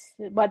divorced,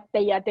 but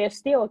they're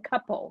still a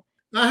couple.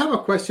 I have a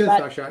question,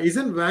 Sasha.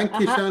 Isn't Wang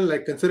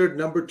Qishan considered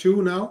number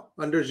 2 now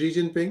under Xi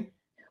Jinping?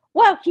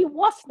 Well, he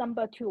was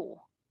number 2,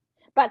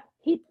 but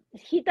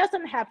he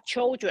doesn't have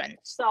children.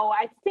 So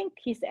I think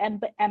his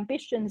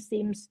ambition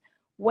seems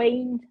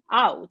waned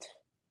out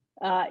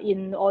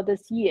in all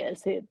these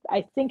years.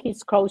 I think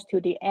he's close to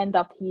the end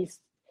of his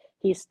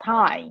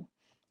time,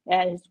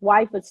 and his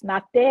wife is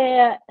not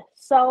there.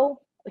 So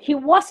he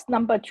was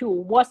number 2,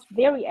 was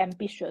very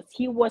ambitious.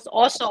 He was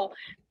also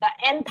the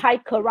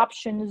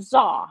anti-corruption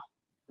czar,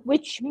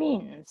 which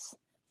means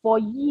for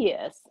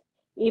years,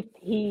 if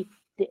he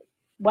did,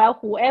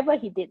 whoever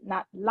he did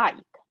not like,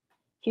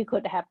 he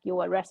could have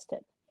you arrested.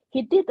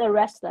 He did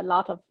arrest a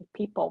lot of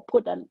people,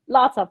 put a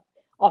lot of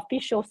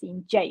officials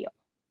in jail,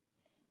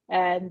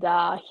 and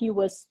he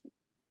was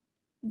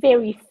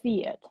very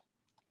feared.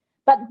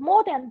 But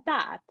more than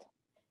that,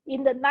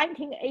 in the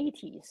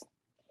 1980s,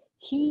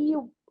 he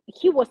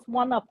was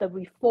one of the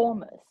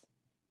reformers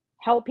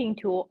helping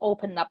to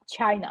open up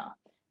China,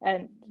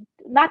 and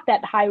not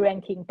that high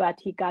ranking, but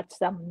he got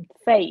some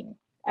fame.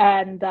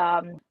 And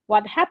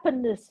what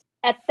happened is,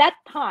 at that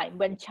time,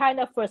 when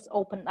China first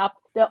opened up,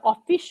 the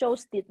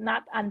officials did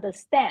not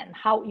understand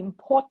how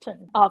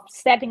important of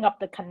setting up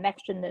the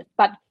connection is.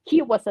 But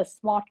he was a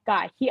smart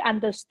guy. He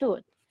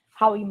understood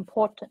how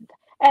important.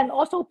 And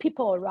also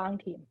people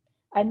around him.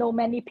 I know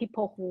many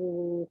people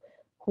who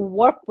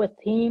worked with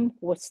him,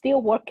 who are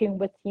still working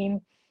with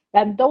him.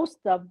 And those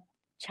are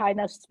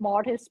China's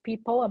smartest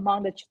people,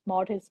 among the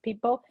smartest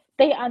people.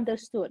 They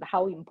understood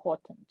how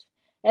important.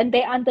 And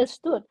they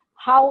understood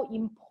how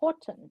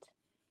important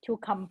to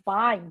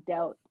combine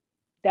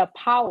their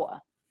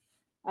power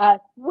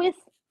with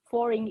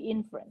foreign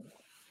influence,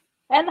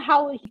 and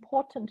how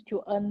important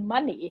to earn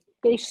money.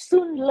 They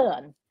soon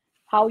learn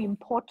how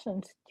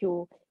important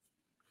to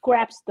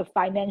grasp the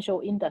financial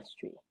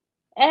industry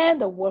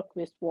and work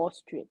with Wall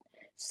Street.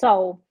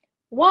 So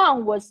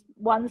Wang was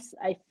once,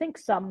 I think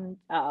some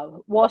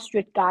Wall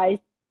Street guy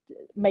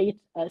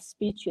made a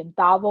speech in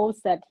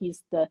Davos that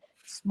he's the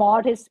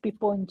smartest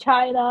people in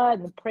China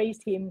and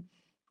praised him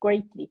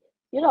greatly.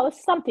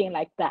 Something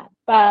like that.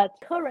 But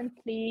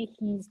currently,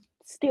 he's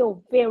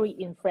still very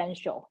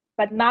influential,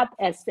 but not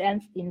as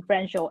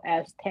influential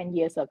as 10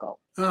 years ago.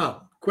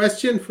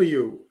 Question for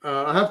you.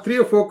 I have 3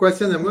 or 4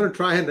 questions. I'm going to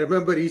try and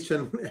remember each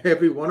and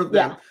every one of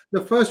them. Yeah.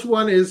 The first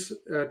one is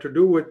to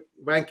do with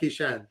Wang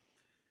Qishan.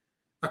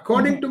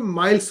 According to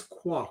Miles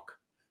Kwok,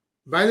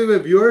 by the way,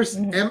 viewers,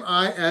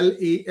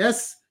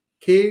 Mileskwok,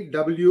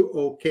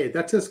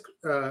 that's his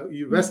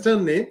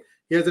Western name.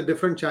 He has a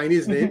different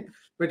Chinese name.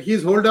 But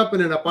he's holed up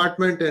in an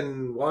apartment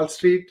in Wall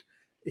Street.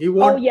 I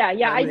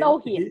know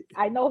him.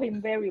 I know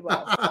him very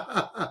well.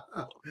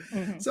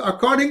 So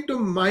according to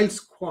Miles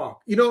Kwok,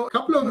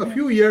 a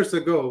few years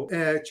ago,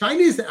 a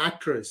Chinese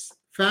actress,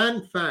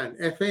 Fan,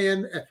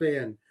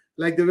 F-A-N,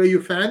 like the way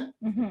you fan,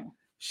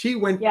 she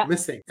went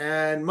missing.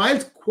 And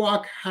Miles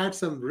Kwok had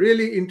some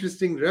really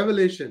interesting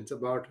revelations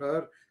about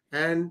her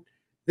and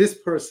this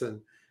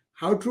person.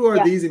 How true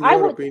are these in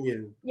your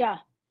opinion? Yeah.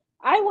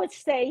 I would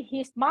say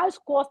Miles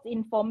Kwok's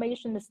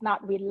information is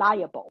not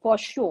reliable, for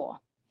sure.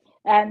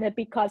 And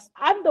because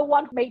I'm the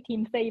one who made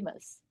him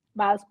famous,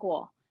 Miles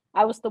Kwok.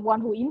 I was the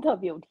one who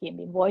interviewed him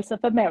in Voice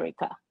of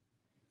America.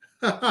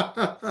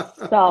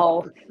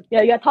 So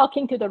you're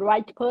talking to the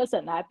right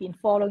person. I've been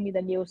following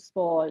the news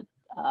for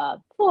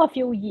a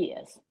few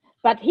years.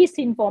 But his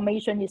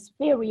information is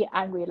very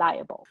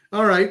unreliable.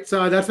 All right.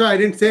 So that's why I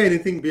didn't say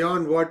anything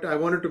beyond what I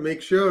wanted to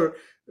make sure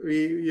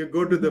you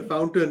go to the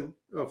fountain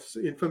of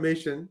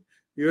information.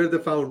 You're the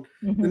fount.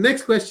 The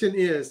next question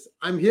is,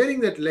 I'm hearing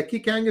that Le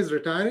Keqiang is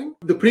retiring.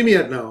 The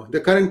premier now, the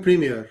current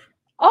premier.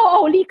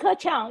 Oh, Li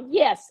Keqiang.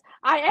 Yes.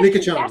 I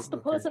actually asked the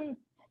person.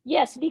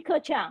 Yes, Li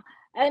Keqiang.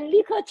 And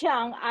Li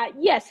Keqiang,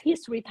 yes,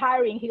 he's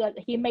retiring.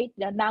 He made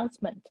the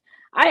announcement.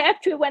 I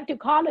actually went to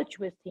college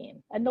with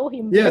him. I know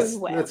him very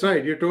well. Yes, that's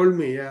right. You told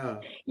me, yeah.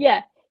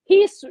 Yeah,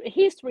 he's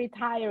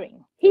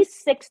retiring. He's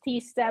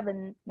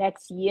 67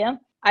 next year,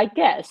 I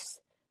guess.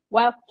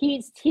 Well,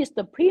 he's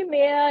the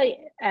premier,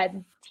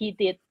 and he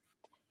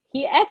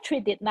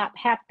actually did not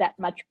have that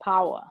much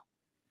power.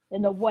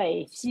 In a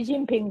way, Xi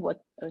Jinping was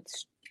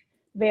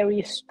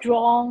very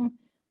strong,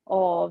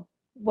 or,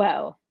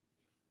 well,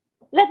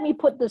 let me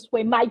put this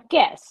way, my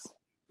guess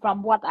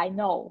from what I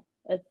know,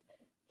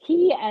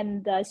 he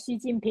and Xi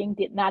Jinping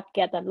did not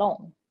get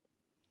along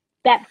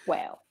that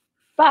well,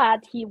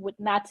 but he would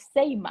not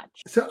say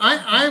much. So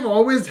I've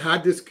always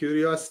had this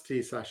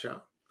curiosity,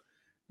 Sasha.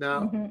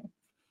 Now, Mhm.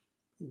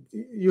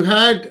 you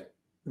had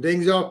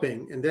Deng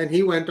Xiaoping, and then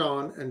he went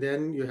on, and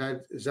then you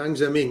had Jiang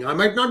Zemin. I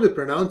might not be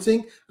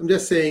pronouncing, I'm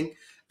just saying.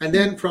 And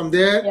then from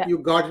there, Yeah. you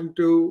got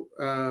into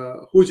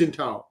Hu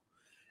Jintao.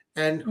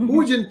 And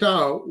Hu Mhm.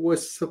 Jintao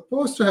was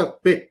supposed to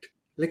have picked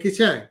Li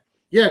Keqiang.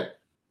 Yet,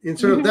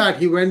 instead of Mhm. that,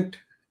 he went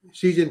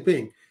Xi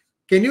Jinping.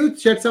 Can you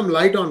shed some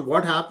light on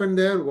what happened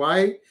there?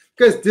 Why?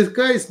 Because this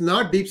guy is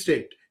not deep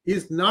state.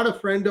 He's not a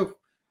friend of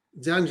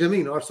Jiang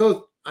Zemin, or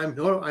so I'm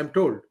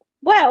told.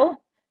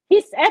 Well,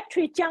 he's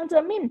actually Jiang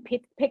Zemin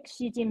picked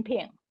Xi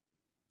Jinping,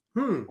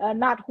 Hmm.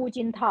 not Hu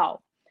Jintao.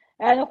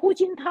 And Hu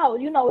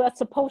Jintao, you're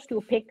supposed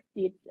to pick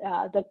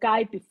the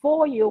guy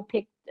before you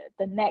pick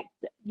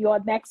your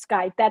next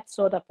guy. That's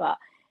sort of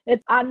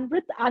it's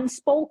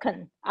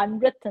unspoken,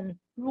 unwritten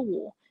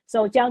rule.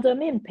 So Jiang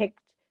Zemin picked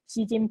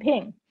Xi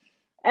Jinping,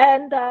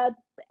 and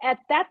at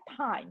that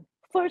time,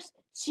 first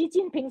Xi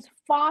Jinping's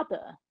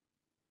father.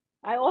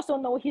 I also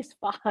know his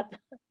father.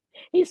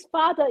 His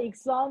father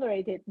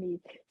exonerated me.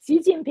 Xi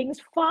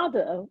Jinping's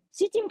father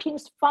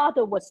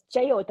was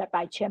jailed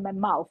by Chairman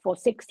Mao for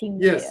 16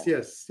 years.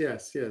 Yes. He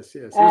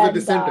was a And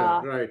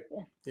dissenter, right?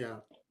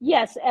 Yeah.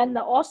 yes, and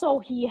also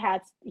he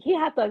had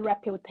a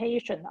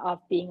reputation of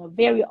being a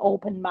very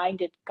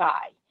open-minded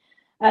guy.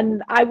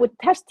 And I would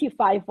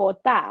testify for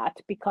that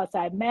because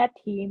I met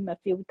him a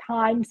few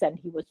times and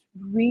he was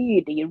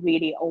really,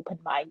 really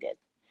open-minded.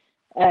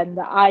 And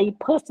I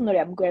personally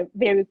am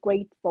very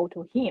grateful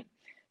to him.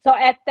 So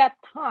at that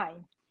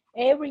time,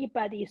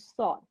 everybody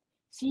thought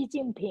Xi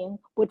Jinping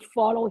would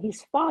follow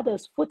his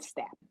father's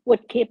footsteps,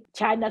 would keep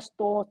China's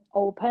doors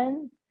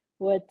open,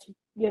 would,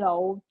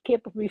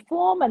 keep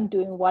reform and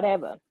doing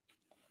whatever.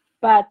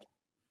 But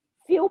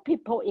few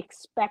people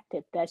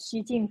expected that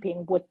Xi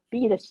Jinping would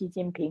be the Xi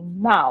Jinping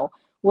now,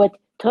 would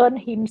turn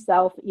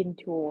himself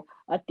into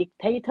a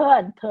dictator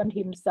and turn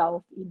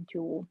himself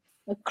into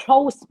a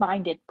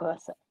close-minded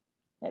person.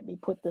 Let me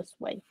put this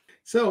way.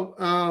 So,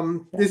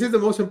 this is the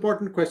most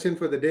important question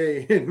for the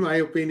day, in my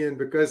opinion,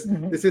 because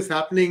this is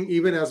happening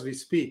even as we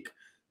speak.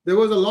 There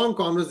was a long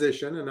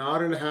conversation, an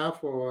hour and a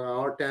half or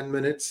hour, 10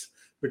 minutes,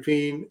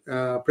 between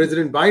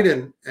President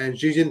Biden and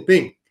Xi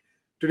Jinping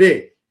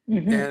today.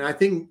 And I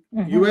think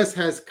US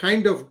has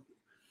kind of,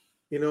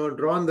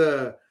 drawn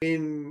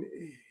in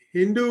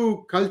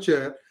Hindu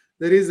culture,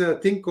 there is a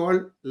thing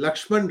called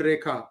Lakshman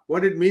Rekha.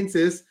 What it means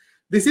is,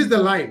 this is the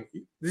line,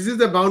 this is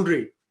the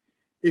boundary.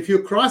 If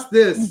you cross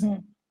this,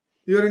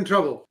 you're in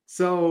trouble.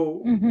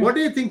 So, what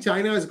do you think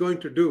China is going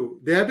to do?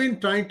 They have been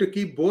trying to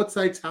keep both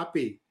sides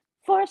happy.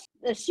 First,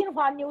 the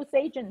Xinhua News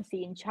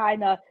Agency in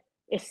China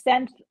is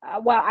sent.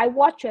 I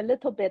watched a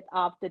little bit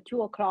of the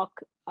 2 o'clock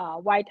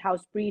White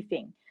House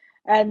briefing,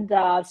 and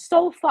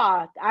so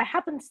far I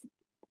haven't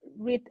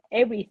read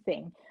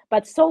everything,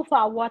 but so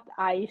far what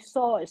I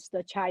saw is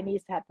the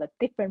Chinese have a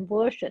different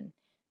version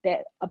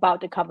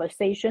about the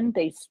conversation.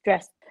 They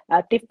stress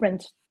a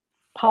different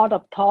part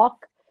of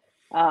talk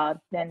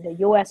than the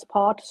US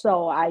part.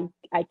 So I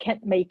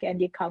can't make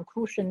any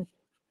conclusion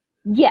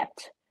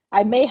yet.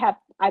 I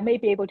may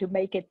be able to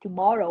make it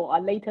tomorrow or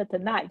later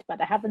tonight,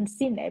 but I haven't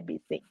seen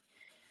everything.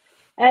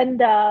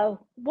 And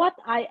what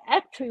I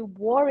actually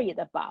worried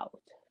about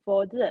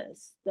for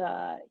this,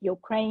 the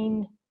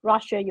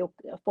Russia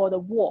for the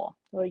war,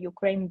 or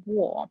Ukraine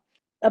war,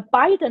 the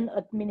Biden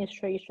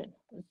administration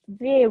is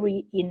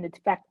very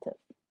ineffective.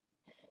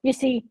 You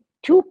see,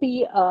 to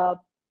be a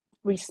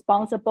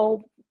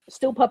responsible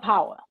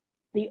superpower,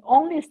 the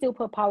only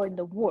superpower in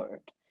the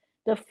world,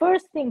 the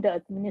first thing the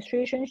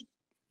administration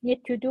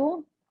need to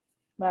do,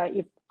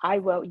 if I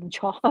were in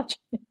charge,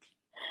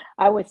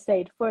 I would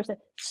say first,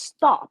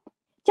 stop.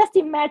 Just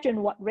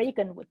imagine what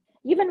Reagan would,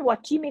 even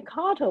what Jimmy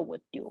Carter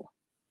would do,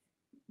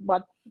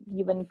 what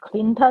even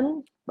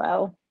Clinton,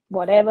 well,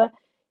 whatever.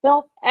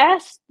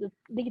 As the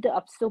leader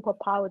of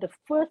superpower, the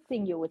first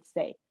thing you would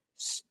say,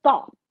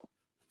 stop.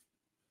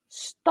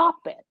 Stop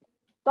it.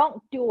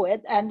 Don't do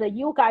it. And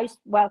you guys,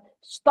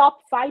 stop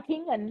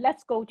fighting and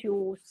let's go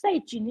to,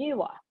 say,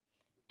 Geneva.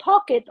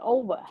 Talk it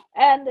over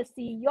and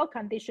see your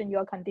condition,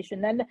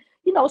 and,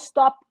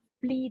 stop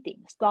bleeding,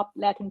 stop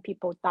letting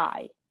people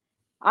die.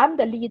 I'm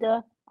the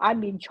leader,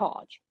 I'm in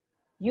charge.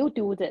 You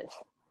do this.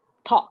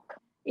 Talk.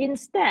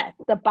 Instead,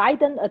 the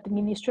Biden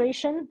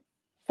administration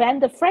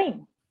fanned the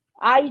flame.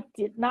 I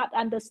did not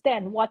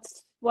understand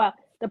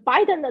the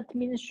Biden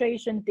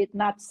administration did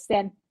not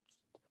send.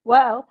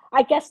 Well,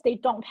 I guess they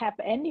don't have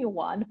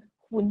anyone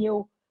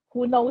who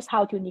knows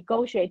how to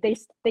negotiate.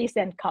 They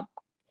sent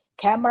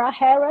Kamala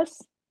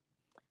Harris,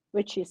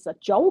 which is a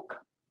joke.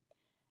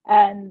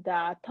 And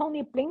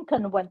Tony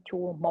Blinken went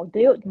to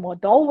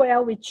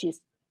Moldova, which is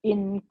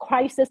in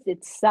crisis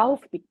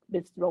itself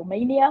with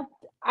Romania.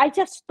 I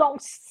just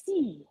don't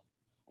see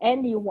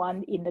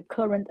anyone in the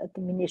current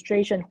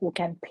administration who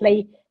can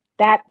play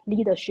that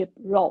leadership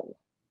role.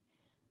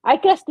 I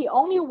guess the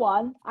only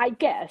one,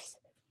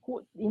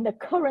 who in the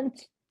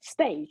current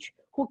stage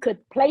who could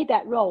play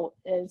that role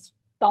is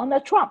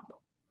Donald Trump,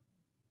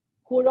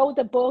 who wrote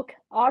the book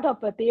Art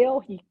of a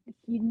Deal.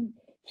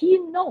 He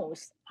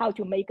knows how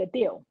to make a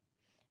deal.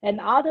 And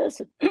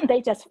others,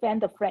 they just fan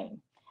the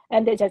flame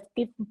and they just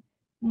give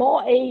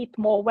more aid,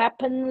 more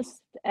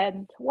weapons.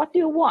 And what do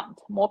you want?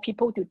 More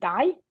people to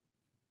die?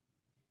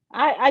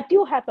 I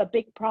do have a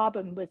big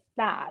problem with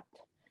that.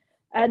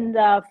 And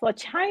for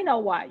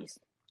China-wise,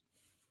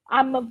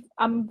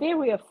 I'm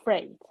very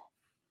afraid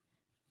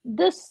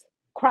this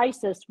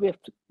crisis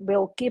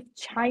will give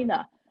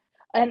China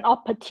an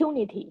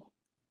opportunity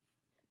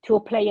to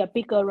play a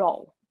bigger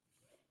role.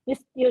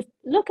 You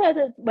look at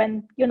it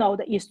when,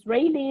 the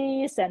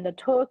Israelis and the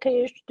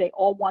Turkish, they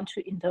all want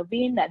to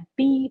intervene and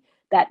be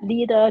that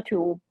leader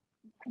to,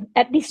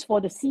 at least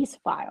for the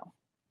ceasefire.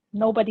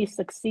 Nobody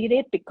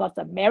succeeded because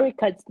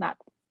America is not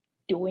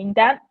doing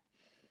that.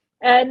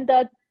 And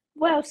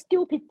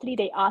stupidly,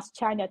 they asked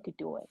China to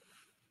do it.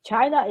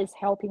 China is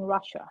helping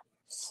Russia.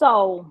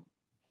 So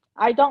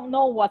I don't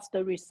know what's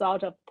the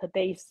result of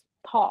today's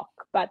talk,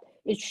 but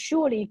it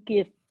surely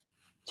gives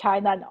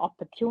China an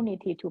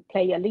opportunity to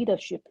play a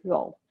leadership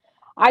role.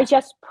 I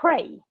just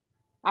pray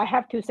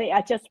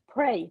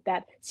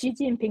that Xi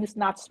Jinping is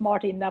not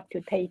smart enough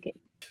to take it.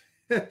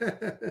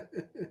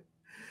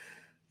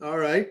 All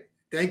right.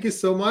 Thank you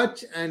so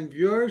much. And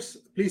viewers,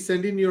 please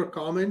send in your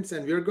comments,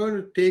 and we're going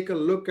to take a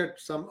look at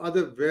some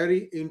other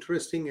very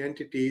interesting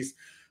entities.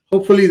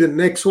 Hopefully the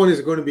next one is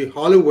going to be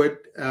Hollywood.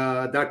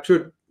 That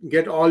should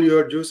get all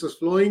your juices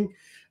flowing.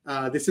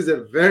 This is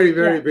a very,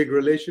 very big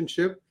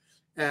relationship.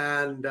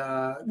 And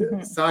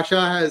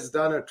Sasha has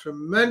done a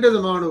tremendous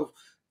amount of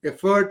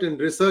effort in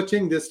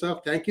researching this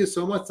stuff. Thank you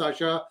so much,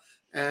 Sasha.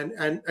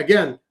 And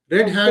again,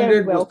 Red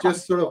Handed was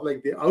just sort of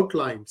like the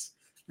outlines.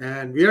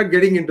 And we are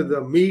getting into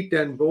the meat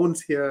and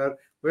bones here.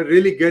 We're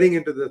really getting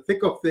into the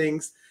thick of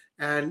things.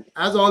 And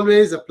as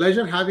always, a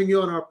pleasure having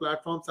you on our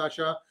platform,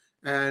 Sasha.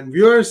 And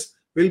viewers,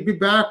 we'll be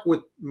back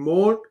with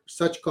more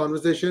such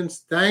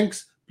conversations.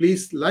 Thanks.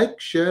 Please like,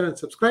 share, and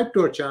subscribe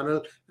to our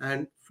channel.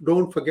 And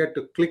don't forget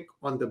to click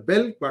on the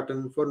bell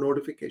button for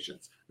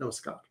notifications.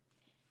 Namaskar.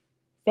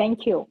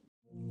 Thank you.